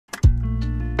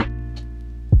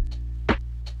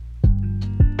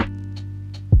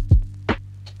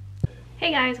Hey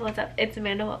guys, what's up? It's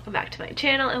Amanda. Welcome back to my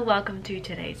channel and welcome to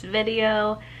today's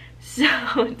video.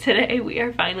 So today we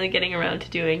are finally getting around to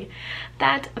doing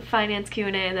that finance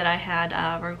Q&A that I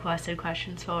had requested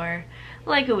questions for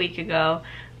like a week ago.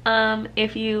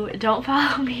 If you don't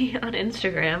follow me on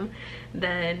Instagram,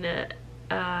 then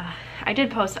I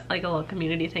did post like a little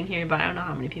community thing here, but I don't know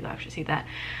how many people actually see that.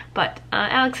 But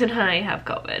Alex and I have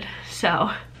COVID,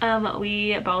 so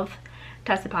we both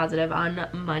tested positive on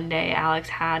Monday. Alex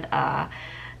had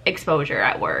exposure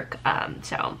at work,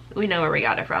 so we know where we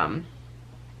got it from.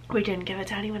 We didn't give it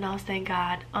to anyone else, thank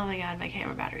God. Oh my God, my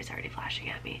camera battery's already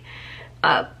flashing at me.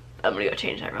 I'm gonna go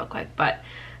change that real quick, but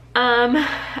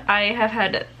I have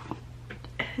had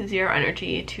zero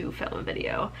energy to film a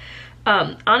video.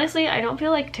 Honestly, I don't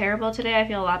feel like terrible today. I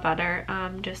feel a lot better.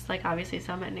 Just like obviously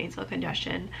some nasal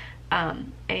congestion,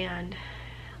 and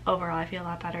overall I feel a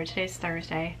lot better. Today's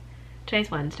Thursday.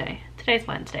 Today's Wednesday,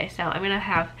 so I'm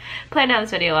gonna plan to have this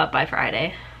video up by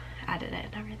Friday, edit it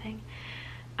and everything.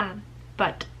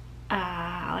 But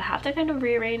I'll have to kind of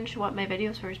rearrange what my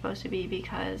videos were supposed to be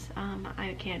because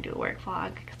I can't do a work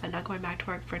vlog because I'm not going back to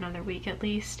work for another week at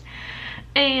least.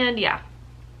 And yeah,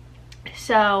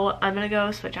 so I'm gonna go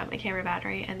switch out my camera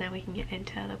battery and then we can get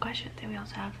into the questions. And we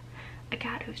also have a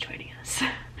cat who's joining us.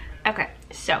 Okay,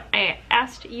 so I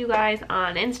asked you guys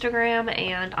on Instagram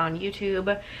and on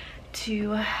YouTube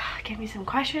to give me some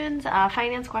questions,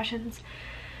 finance questions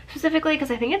specifically,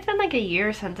 because I think it's been like a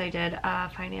year since I did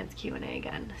finance Q&A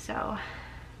again. So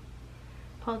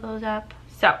pull those up.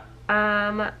 So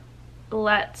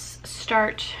let's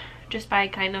start just by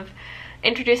kind of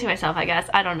introducing myself, I guess.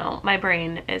 I don't know, my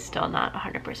brain is still not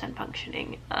 100%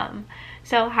 functioning.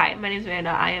 So hi, my name is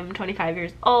Amanda. I am 25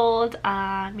 years old.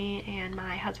 Me and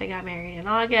my husband got married in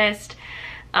August.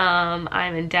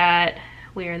 I'm in debt.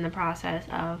 We're in the process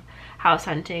of house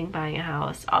hunting, buying a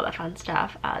house, all that fun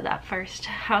stuff. That first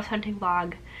house hunting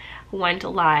vlog went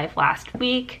live last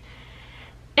week,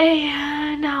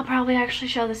 and I'll probably actually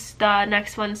show the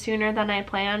next one sooner than I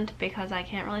planned because I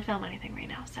can't really film anything right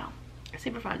now, so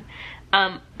super fun.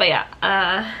 But yeah,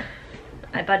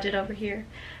 I budget over here,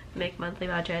 make monthly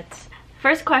budgets.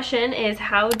 First question is,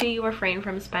 how do you refrain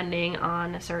from spending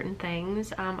on certain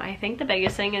things? I think the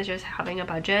biggest thing is just having a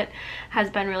budget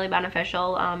has been really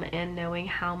beneficial in knowing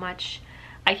how much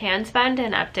I can spend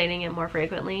and updating it more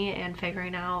frequently and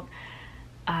figuring out.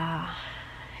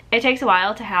 It takes a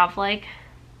while to have like,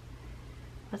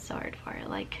 what's the word for it?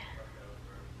 Like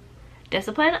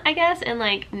discipline, I guess, and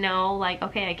like know like,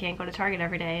 okay, I can't go to Target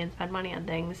every day and spend money on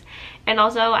things. And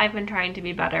also I've been trying to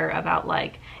be better about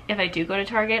like, if I do go to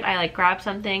Target, I like grab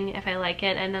something if I like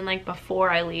it, and then like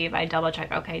before I leave I double check,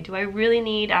 okay, do I really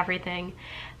need everything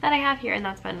that I have here? And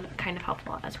that's been kind of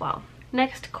helpful as well.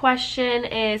 Next question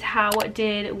is, how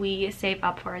did we save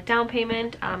up for a down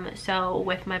payment? So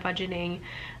with my budgeting,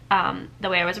 the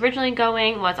way I was originally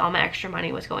going was all my extra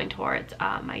money was going towards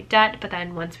my debt, but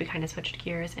then once we kind of switched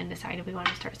gears and decided we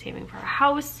wanted to start saving for a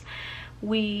house,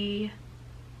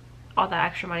 all that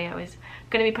extra money I was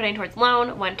going to be putting towards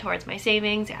loan went towards my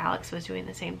savings. Alex was doing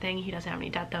the same thing. He doesn't have any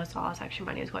debt though, so all his extra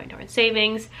money was going towards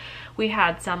savings. We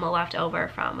had some left over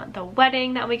from the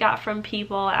wedding that we got from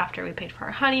people after we paid for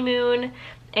our honeymoon,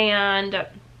 and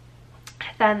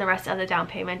then the rest of the down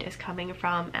payment is coming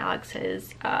from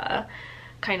Alex's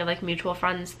kind of like mutual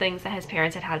funds, things that his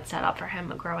parents had set up for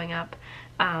him growing up.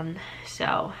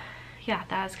 So yeah,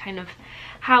 that's kind of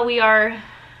how we are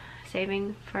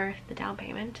saving for the down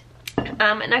payment.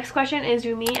 Next question is,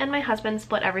 do me and my husband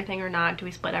split everything or not? Do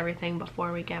we split everything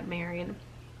before we get married?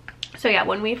 So yeah,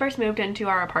 when we first moved into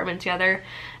our apartment together,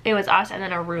 it was us and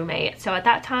then a roommate. So at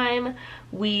that time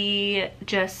we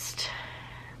just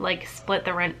like split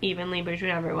the rent evenly between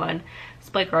everyone,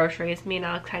 split groceries. Me and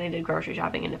Alex kind of did grocery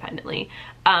shopping independently.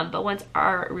 But once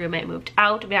our roommate moved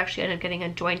out, we actually ended up getting a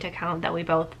joint account that we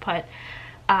both put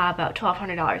about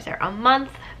 $1,200 there a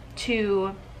month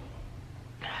to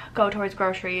go towards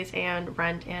groceries and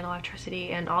rent and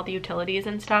electricity and all the utilities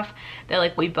and stuff that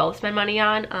like we both spend money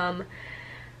on.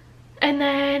 And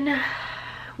then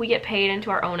we get paid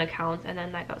into our own accounts, and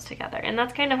then that goes together. And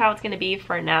that's kind of how it's going to be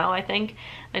for now, I think,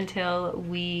 until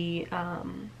we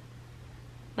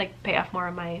like pay off more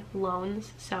of my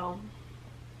loans. So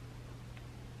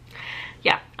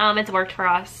yeah, it's worked for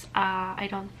us. I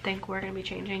don't think we're going to be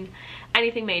changing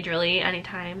anything majorly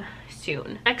anytime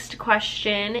soon. Next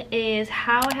question is,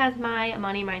 how has my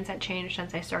money mindset changed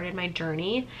since I started my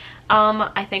journey?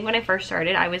 I think when I first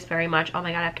started, I was very much, oh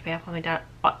my God, I have to pay off all my debt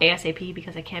ASAP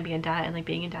because I can't be in debt, and like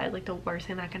being in debt is like the worst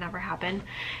thing that can ever happen.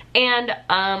 And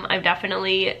I've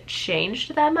definitely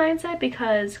changed that mindset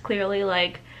because clearly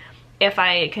like if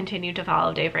I continued to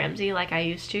follow Dave Ramsey like I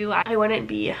used to, I wouldn't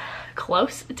be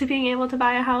close to being able to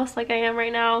buy a house like I am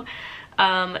right now.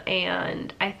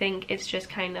 And I think it's just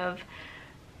kind of,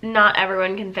 not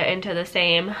everyone can fit into the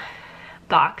same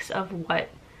box of what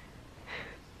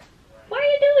are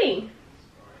you doing?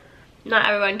 Not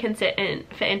everyone can fit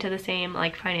into the same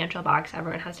like financial box.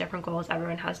 Everyone has different goals.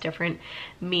 Everyone has different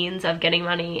means of getting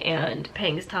money and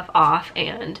paying stuff off,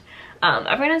 and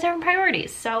everyone has different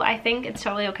priorities. So I think it's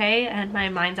totally okay, and my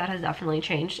mindset has definitely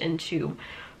changed into,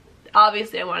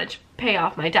 obviously I wanted to pay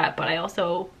off my debt, but I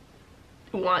also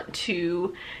want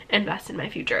to invest in my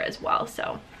future as well.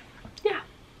 So yeah.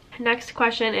 Next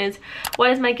question is,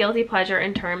 what is my guilty pleasure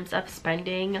in terms of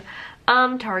spending?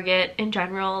 Target in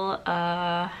general,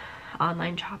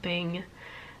 online shopping,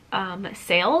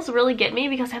 sales really get me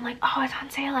because I'm like, oh, it's on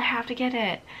sale, I have to get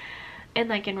it. And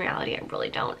like in reality, I really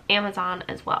don't. Amazon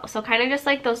as well. So kind of just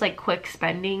like those like quick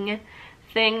spending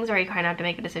things where you kind of have to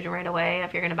make a decision right away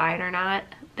if you're gonna buy it or not.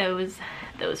 Those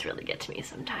really get to me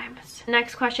sometimes.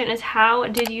 Next question is, how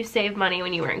did you save money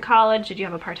when you were in college? Did you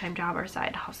have a part-time job or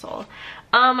side hustle?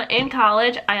 In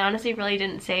college, I honestly really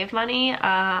didn't save money.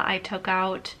 I took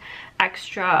out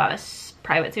extra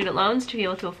private student loans to be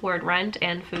able to afford rent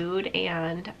and food,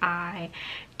 and I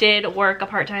did work a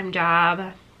part-time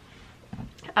job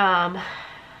my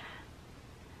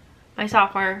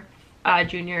sophomore,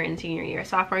 junior and senior year.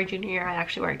 Sophomore and junior year I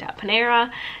actually worked at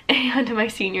Panera, and my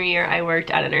senior year I worked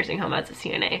at a nursing home as a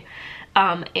CNA.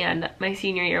 And my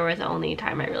senior year was the only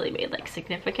time I really made like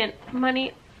significant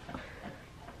money.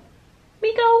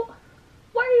 Miko,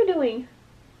 what are you doing?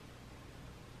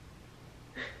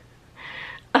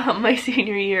 My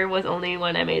senior year was only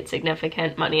when I made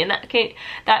significant money, and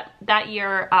that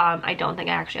year I don't think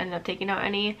I actually ended up taking out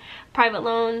any private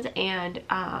loans, and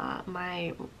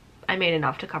I made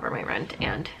enough to cover my rent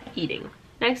and eating.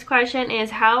 Next question is,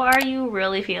 how are you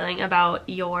really feeling about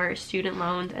your student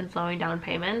loans and slowing down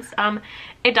payments?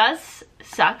 It does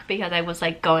suck because I was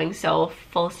like going so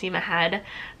full steam ahead,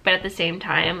 but at the same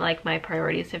time, like my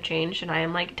priorities have changed, and I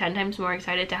am like 10 times more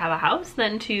excited to have a house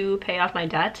than to pay off my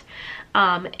debt.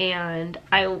 And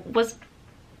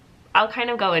I'll kind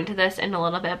of go into this in a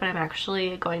little bit, but I'm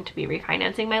actually going to be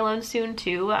refinancing my loan soon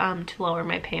too, to lower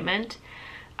my payment.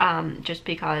 Just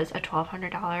because a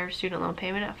 $1,200 student loan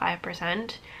payment at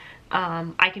 5%,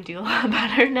 I can do a lot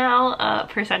better now,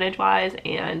 percentage wise,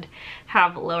 and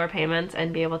have lower payments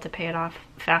and be able to pay it off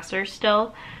faster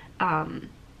still.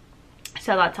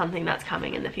 So that's something that's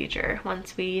coming in the future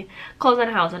once we close on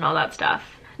a house and all that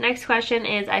stuff. Next question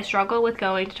is, I struggle with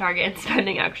going to Target and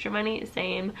spending extra money.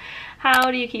 Same.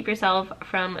 How do you keep yourself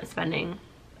from spending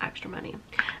extra money?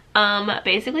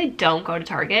 Basically don't go to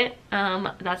Target.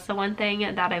 That's the one thing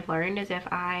that I've learned, is if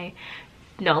I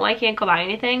know I can't go buy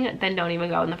anything, then don't even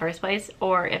go in the first place.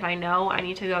 Or if I know I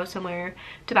need to go somewhere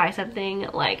to buy something,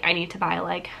 like I need to buy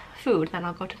like food, then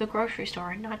I'll go to the grocery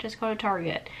store and not just go to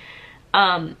Target.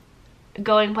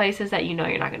 Going places that you know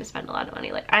you're not going to spend a lot of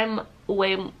money. Like I'm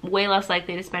way less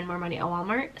likely to spend more money at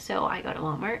Walmart, so I go to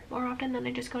Walmart more often than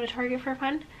I just go to Target for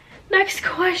fun. Next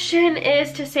question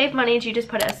is, to save money, do you just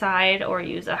put it aside or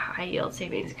use a high yield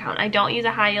savings account? I don't use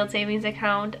a high yield savings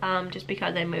account just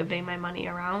because I'm moving my money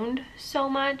around so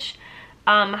much.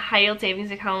 High yield savings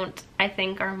accounts I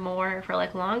think are more for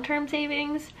like long-term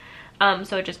savings.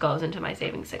 So it just goes into my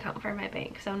savings account for my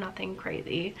bank, so nothing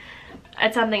crazy.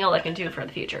 It's something I'll look into for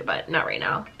the future, but not right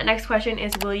now. The next question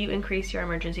is, will you increase your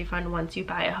emergency fund once you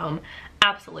buy a home?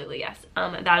 Absolutely, yes.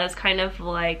 That is kind of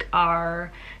like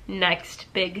our next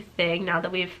big thing now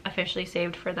that we've officially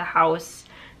saved for the house.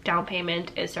 Down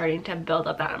payment is starting to build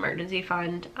up that emergency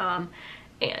fund,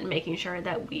 and making sure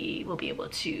that we will be able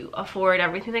to afford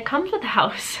everything that comes with the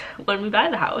house when we buy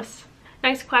the house.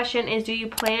 Next question is, do you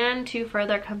plan to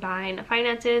further combine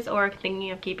finances or thinking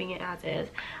of keeping it as is?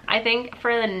 I think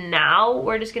for the now,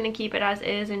 we're just going to keep it as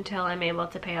is until I'm able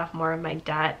to pay off more of my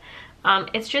debt.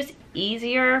 It's just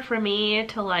easier for me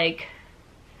to like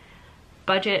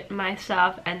budget my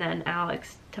stuff and then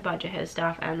Alex to budget his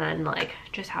stuff, and then like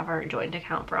just have our joint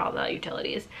account for all the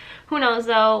utilities. Who knows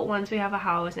though, once we have a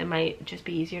house it might just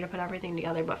be easier to put everything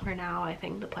together, but for now I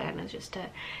think the plan is just to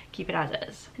keep it as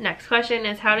is. Next question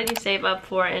is, how did you save up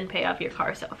for and pay off your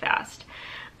car so fast?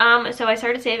 So I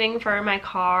started saving for my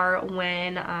car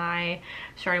when I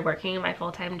started working my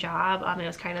full-time job. It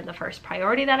was kind of the first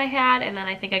priority that I had, and then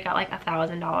I think I got like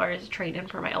 $1,000 trade-in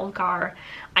for my old car.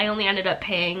 I only ended up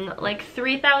paying like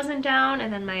 $3,000 down,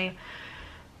 and then my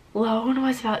loan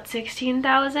was about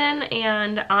 $16,000,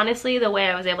 and honestly the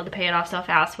way I was able to pay it off so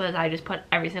fast was I just put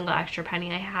every single extra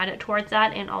penny I had towards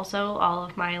that, and also all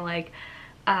of my like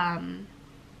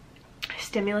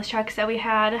stimulus checks that we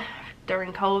had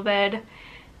during COVID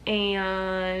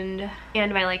and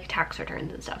my like tax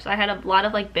returns and stuff. So I had a lot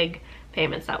of like big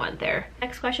payments that went there.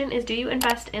 Next question is, do you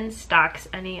invest in stocks?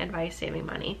 Any advice saving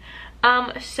money?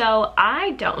 So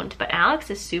I don't, but Alex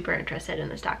is super interested in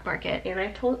the stock market, and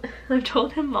I've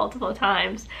told him multiple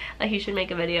times that he should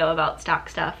make a video about stock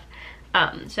stuff.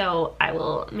 So I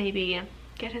will maybe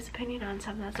get his opinion on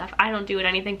some of that stuff. I don't do it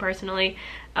anything personally.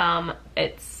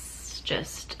 It's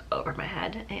just over my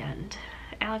head, and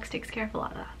Alex takes care of a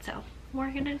lot of that, so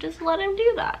we're gonna just let him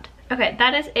do that. Okay,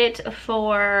 that is it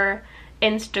for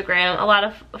Instagram. A lot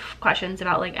of questions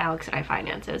about like Alex and I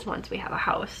finances once we have a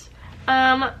house.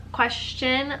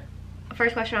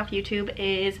 First question off YouTube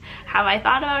is, have I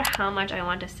thought about how much I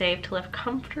want to save to live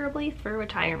comfortably through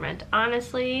retirement?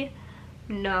 Honestly,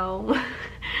 no.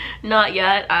 Not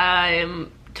yet.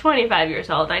 I'm 25 years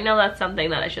old. I know that's something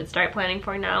that I should start planning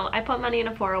for now. I put money in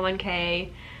a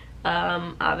 401k.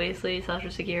 Obviously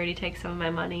Social Security takes some of my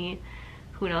money.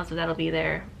 Who knows if that'll be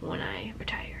there when I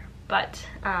retire. But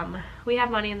we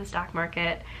have money in the stock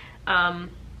market.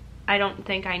 I don't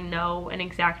think I know an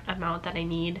exact amount that I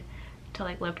need to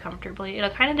like live comfortably. It'll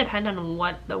kind of depend on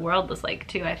what the world is like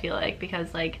too, I feel like,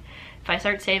 because like if I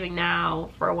start saving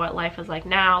now for what life is like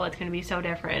now, it's going to be so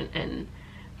different in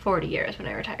 40 years when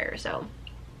I retire. So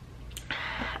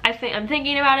I'm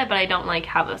thinking about it, but I don't like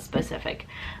have a specific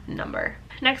number.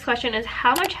 Next question is,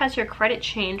 how much has your credit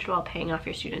changed while paying off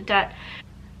your student debt?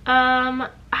 I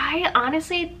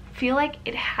honestly feel like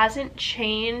it hasn't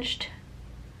changed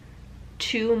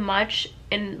too much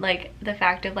in like the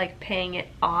fact of like paying it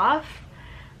off.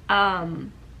 I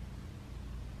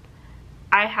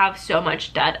have so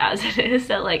much debt as it is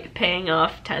that like paying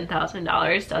off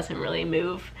 $10,000 doesn't really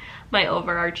move my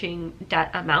overarching debt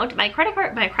amount. My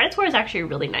credit score is actually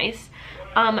really nice.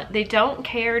 They don't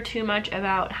care too much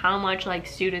about how much like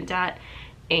student debt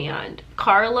and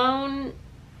car loan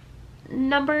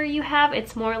number you have.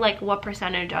 It's more like what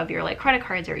percentage of your like credit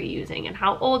cards are you using and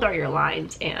how old are your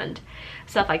lines and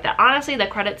stuff like that. Honestly, the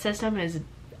credit system is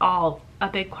all a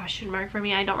big question mark for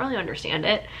me. I don't really understand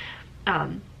it.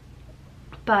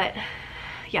 But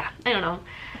yeah, I don't know.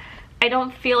 I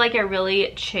don't feel like it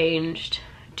really changed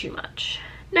too much.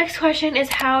 Next question is,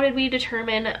 how did we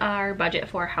determine our budget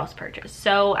for house purchase?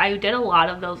 So I did a lot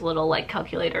of those little like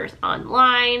calculators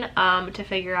online to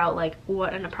figure out like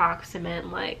what an approximate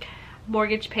like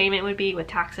mortgage payment would be with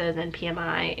taxes and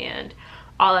PMI and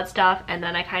all that stuff. And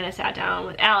then I kind of sat down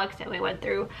with Alex and we went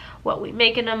through what we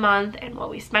make in a month and what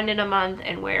we spend in a month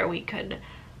and where we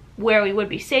would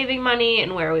be saving money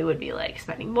and where we would be like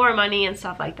spending more money and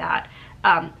stuff like that.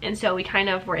 And so we kind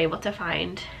of were able to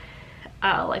find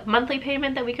like monthly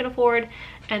payment that we could afford,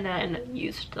 and then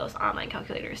used those online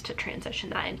calculators to transition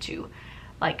that into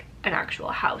like an actual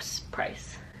house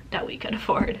price that we could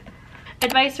afford.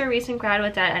 Advice for recent grad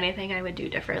with debt, anything I would do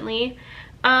differently.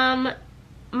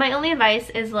 My only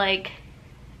advice is like,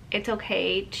 it's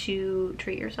okay to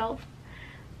treat yourself,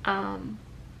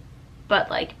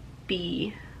 but like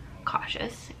be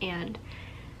cautious, and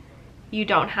you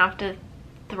don't have to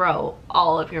throw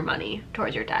all of your money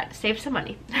towards your debt. Save some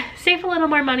money. Save a little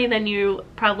more money than you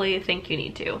probably think you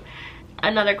need to.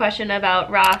 Another question about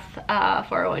Roth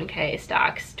 401k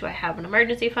stocks. Do I have an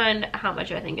emergency fund? How much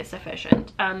do I think is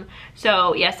sufficient?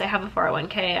 So yes, I have a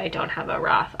 401k. I don't have a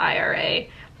Roth IRA.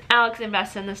 Alex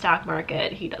invests in the stock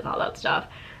market. He does all that stuff.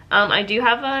 I do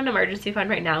have an emergency fund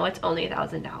right now. It's only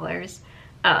 $1,000.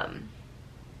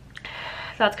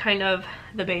 That's kind of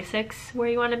the basics where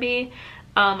you want to be.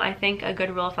 I think a good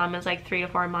rule of thumb is like 3 to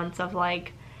 4 months of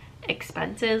like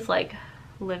expenses, like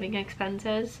living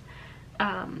expenses.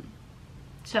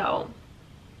 So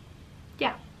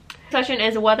yeah. Question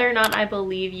is whether or not I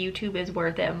believe YouTube is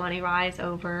worth it money-wise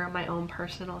over my own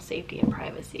personal safety and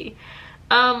privacy.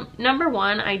 Number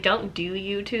one, I don't do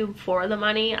YouTube for the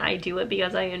money. I do it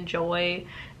because I enjoy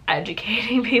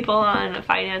educating people on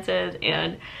finances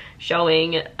and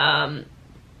showing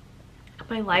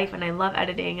my life, and I love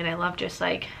editing, and I love just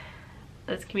like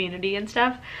this community and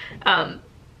stuff.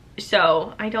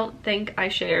 So I don't think I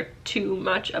share too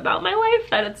much about my life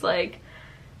that it's like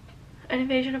an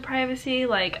invasion of privacy.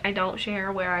 Like, I don't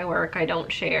share where I work. I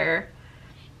don't share,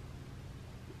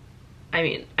 I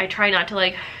mean, I try not to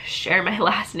like share my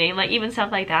last name, like even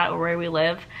stuff like that, or where we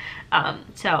live.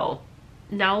 So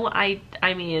no, I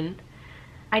mean,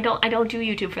 I don't do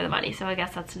YouTube for the money, so I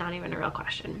guess that's not even a real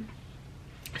question.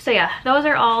 So yeah, those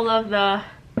are all of the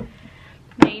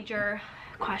major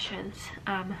questions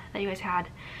that you guys had.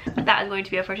 That is going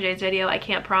to be it for today's video. I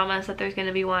can't promise that there's going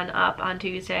to be one up on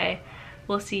Tuesday.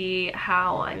 We'll see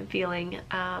how I'm feeling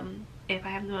if I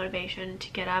have the motivation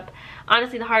to get up.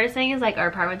 Honestly, the hardest thing is like our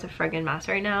apartment's a friggin' mess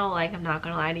right now. Like, I'm not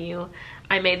gonna lie to you.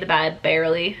 I made the bed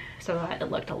barely so that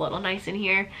it looked a little nice in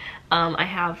here. I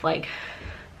have like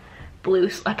blue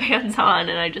sweatpants on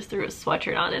and I just threw a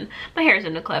sweatshirt on and my hair's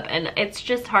in a clip, and it's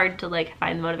just hard to like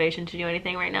find the motivation to do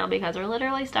anything right now because we're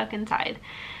literally stuck inside.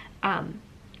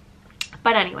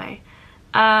 But anyway,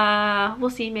 we'll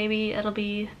see. Maybe it'll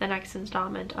be the next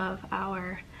installment of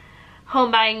our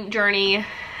home buying journey.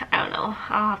 I don't know.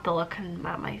 I'll have to look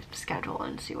at my schedule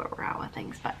and see where we're at with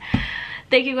things. But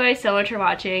thank you guys so much for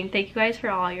watching. Thank you guys for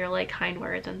all your like kind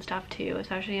words and stuff too,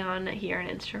 especially on here on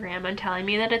Instagram, and telling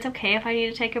me that it's okay if I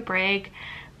need to take a break.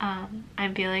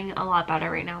 I'm feeling a lot better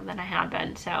right now than I had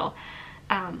been, so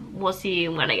we'll see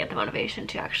when I get the motivation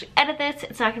to actually edit this.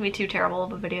 It's not gonna be too terrible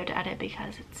of a video to edit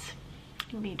because it's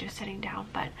me just sitting down,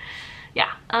 but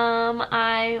yeah,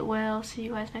 I will see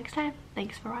you guys next time.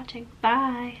 Thanks for watching.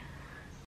 Bye.